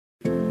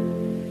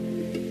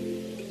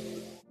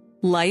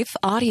Life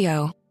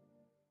Audio.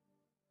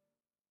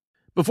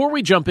 Before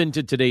we jump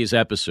into today's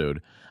episode,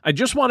 I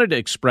just wanted to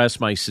express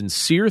my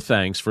sincere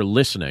thanks for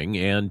listening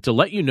and to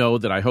let you know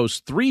that I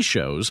host 3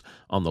 shows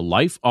on the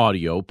Life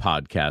Audio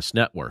Podcast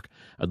Network.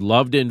 I'd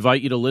love to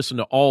invite you to listen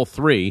to all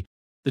 3.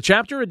 The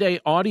Chapter a Day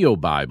Audio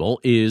Bible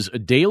is a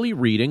daily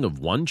reading of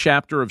one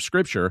chapter of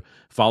Scripture,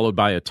 followed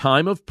by a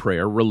time of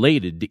prayer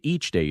related to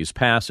each day's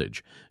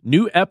passage.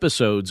 New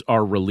episodes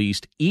are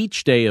released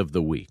each day of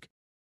the week.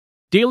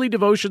 Daily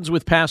Devotions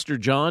with Pastor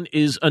John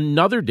is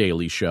another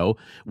daily show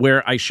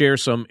where I share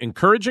some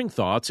encouraging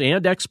thoughts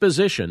and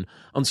exposition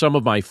on some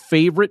of my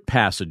favorite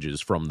passages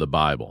from the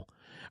Bible.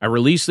 I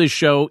release this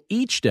show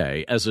each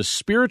day as a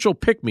spiritual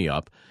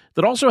pick-me-up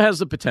that also has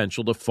the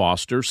potential to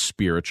foster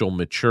spiritual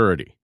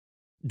maturity.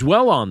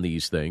 Dwell on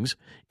These Things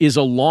is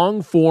a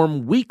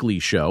long-form weekly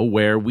show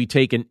where we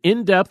take an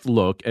in-depth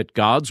look at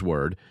God's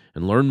Word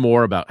and learn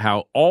more about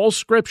how all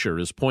Scripture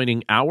is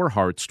pointing our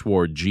hearts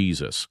toward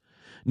Jesus.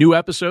 New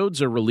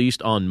episodes are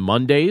released on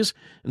Mondays,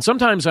 and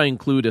sometimes I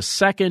include a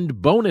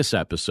second bonus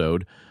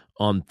episode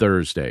on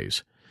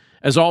Thursdays.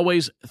 As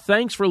always,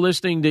 thanks for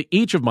listening to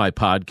each of my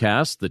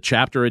podcasts, the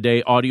Chapter a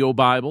Day Audio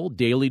Bible,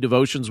 Daily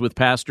Devotions with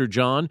Pastor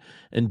John,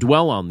 and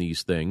Dwell on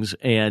These Things.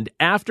 And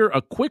after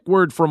a quick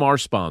word from our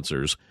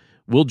sponsors,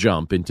 we'll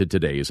jump into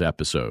today's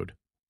episode.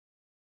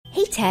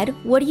 Hey, Ted,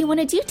 what do you want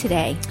to do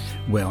today?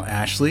 Well,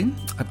 Ashley,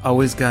 I've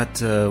always got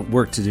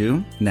work to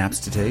do, naps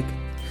to take.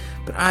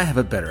 But I have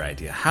a better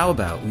idea. How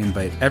about we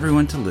invite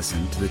everyone to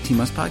listen to the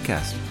Team Us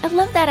podcast? I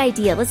love that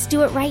idea. Let's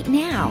do it right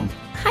now.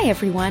 Hi,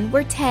 everyone.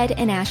 We're Ted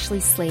and Ashley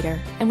Slater,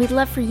 and we'd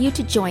love for you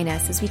to join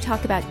us as we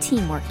talk about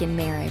teamwork in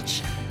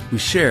marriage. We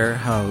share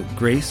how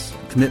grace,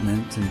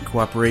 commitment, and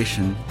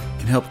cooperation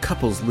can help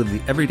couples live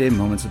the everyday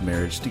moments of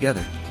marriage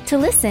together. To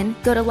listen,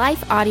 go to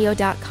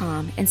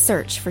lifeaudio.com and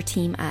search for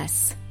Team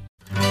Us.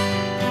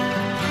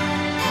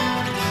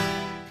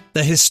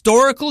 The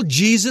Historical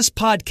Jesus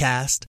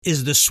Podcast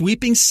is the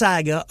sweeping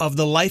saga of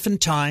the life and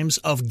times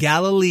of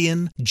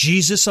Galilean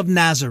Jesus of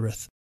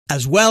Nazareth,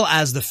 as well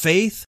as the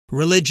faith,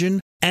 religion,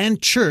 and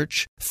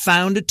church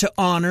founded to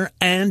honor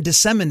and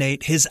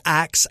disseminate his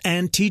acts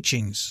and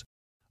teachings.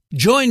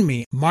 Join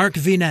me, Mark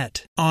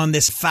Vinette, on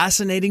this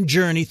fascinating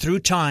journey through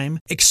time,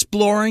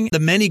 exploring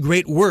the many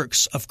great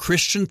works of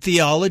Christian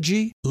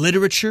theology,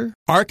 literature,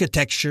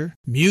 architecture,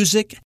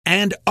 music,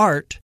 and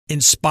art,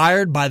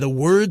 inspired by the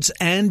words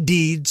and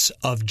deeds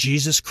of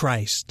Jesus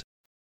Christ.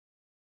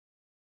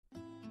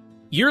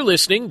 You're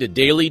listening to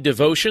Daily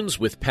Devotions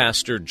with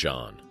Pastor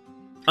John.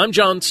 I'm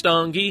John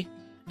Stange,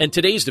 and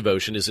today's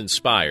devotion is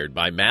inspired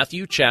by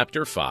Matthew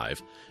chapter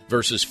 5,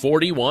 verses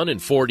 41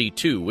 and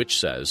 42, which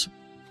says,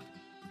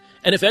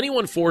 "And if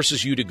anyone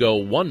forces you to go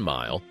 1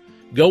 mile,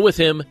 go with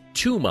him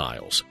 2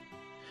 miles.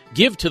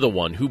 Give to the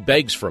one who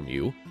begs from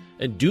you,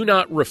 and do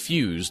not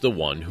refuse the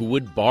one who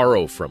would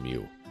borrow from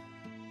you."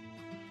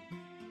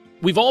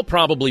 We've all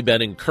probably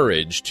been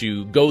encouraged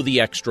to go the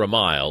extra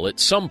mile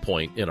at some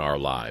point in our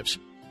lives.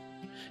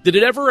 Did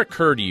it ever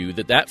occur to you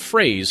that that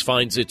phrase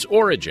finds its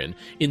origin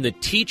in the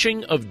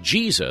teaching of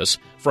Jesus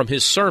from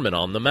his Sermon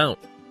on the Mount?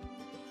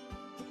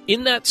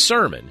 In that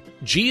sermon,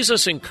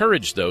 Jesus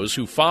encouraged those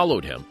who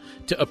followed him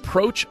to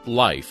approach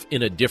life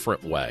in a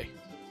different way.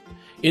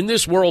 In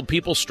this world,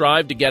 people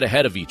strive to get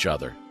ahead of each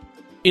other.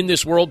 In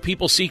this world,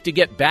 people seek to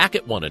get back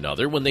at one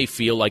another when they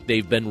feel like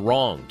they've been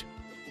wronged.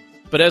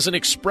 But as an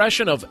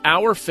expression of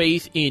our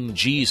faith in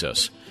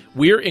Jesus,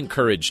 we're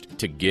encouraged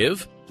to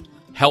give,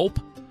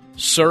 help,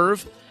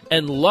 serve,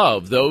 and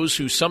love those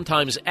who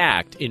sometimes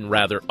act in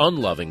rather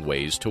unloving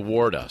ways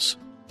toward us.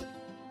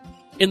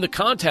 In the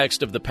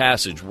context of the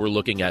passage we're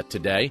looking at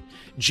today,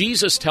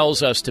 Jesus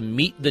tells us to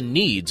meet the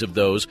needs of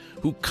those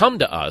who come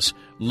to us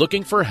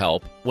looking for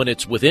help when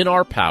it's within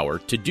our power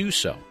to do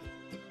so.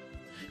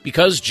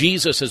 Because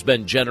Jesus has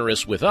been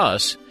generous with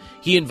us,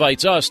 he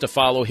invites us to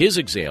follow his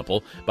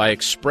example by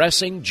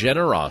expressing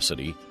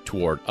generosity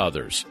toward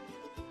others.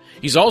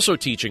 He's also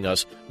teaching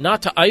us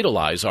not to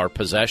idolize our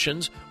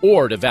possessions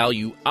or to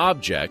value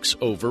objects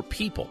over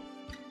people.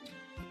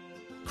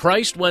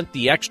 Christ went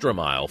the extra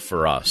mile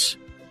for us,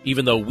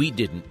 even though we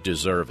didn't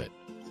deserve it.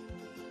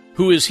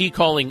 Who is he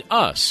calling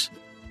us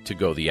to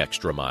go the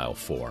extra mile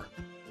for?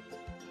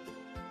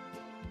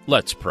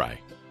 Let's pray.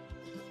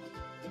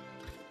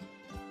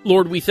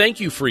 Lord, we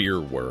thank you for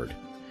your word.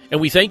 And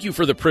we thank you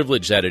for the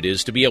privilege that it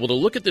is to be able to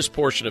look at this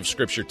portion of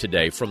Scripture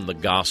today from the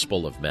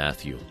Gospel of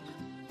Matthew.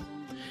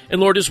 And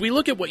Lord, as we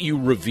look at what you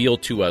reveal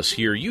to us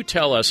here, you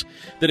tell us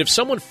that if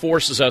someone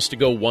forces us to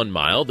go 1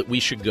 mile, that we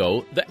should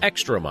go the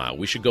extra mile.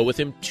 We should go with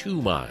him 2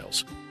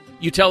 miles.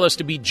 You tell us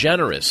to be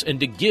generous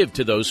and to give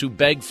to those who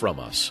beg from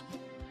us,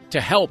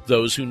 to help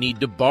those who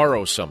need to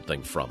borrow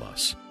something from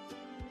us.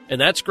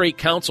 And that's great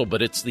counsel,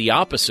 but it's the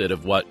opposite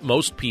of what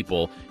most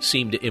people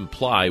seem to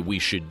imply we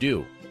should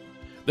do.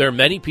 There are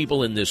many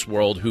people in this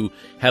world who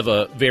have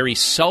a very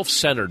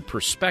self-centered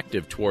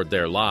perspective toward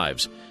their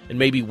lives, and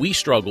maybe we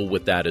struggle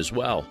with that as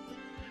well.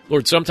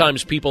 Lord,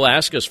 sometimes people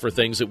ask us for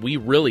things that we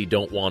really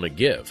don't want to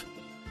give.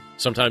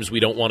 Sometimes we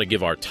don't want to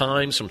give our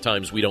time.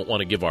 Sometimes we don't want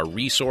to give our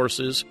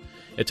resources.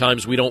 At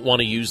times we don't want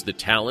to use the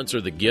talents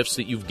or the gifts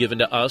that you've given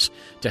to us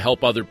to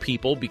help other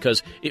people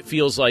because it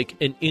feels like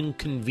an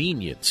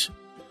inconvenience.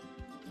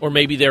 Or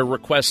maybe their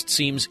request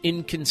seems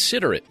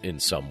inconsiderate in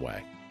some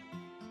way.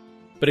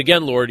 But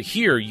again, Lord,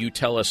 here you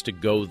tell us to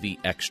go the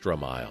extra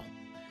mile,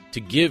 to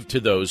give to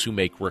those who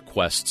make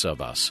requests of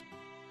us.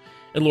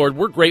 And Lord,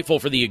 we're grateful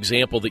for the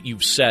example that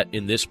you've set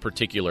in this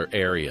particular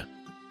area.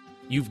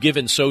 You've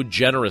given so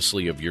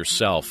generously of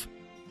yourself.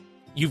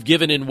 You've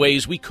given in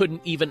ways we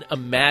couldn't even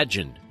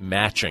imagine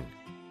matching.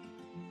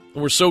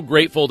 And we're so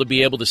grateful to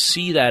be able to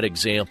see that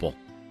example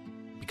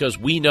because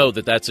we know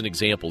that that's an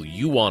example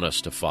you want us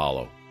to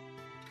follow.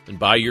 And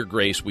by your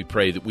grace, we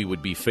pray that we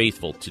would be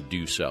faithful to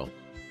do so.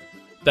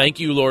 Thank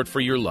you, Lord, for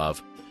your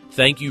love.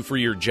 Thank you for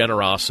your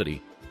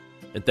generosity.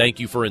 And thank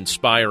you for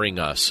inspiring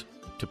us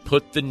to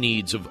put the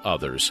needs of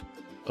others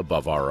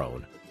above our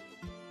own.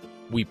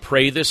 We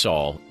pray this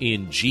all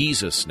in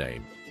Jesus'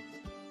 name.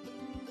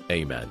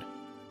 Amen.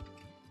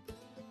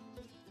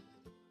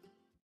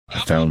 I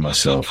found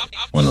myself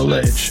on a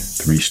ledge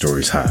 3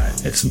 stories high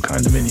at some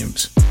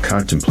condominiums,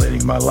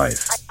 contemplating my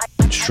life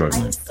and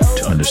struggling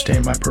to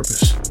understand my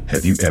purpose.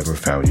 Have you ever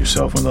found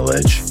yourself on the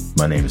ledge?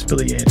 My name is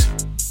Billy Yancey.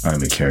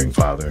 I'm a caring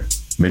father,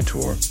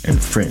 mentor, and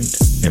friend.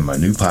 In my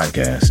new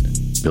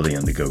podcast, Billy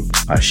and the Goat,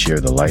 I share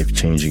the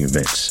life-changing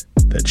events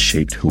that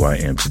shaped who I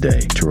am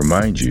today to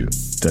remind you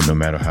that no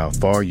matter how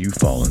far you've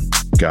fallen,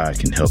 God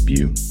can help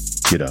you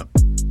get up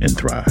and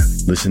thrive.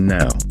 Listen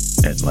now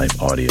at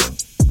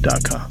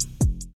lifeaudio.com.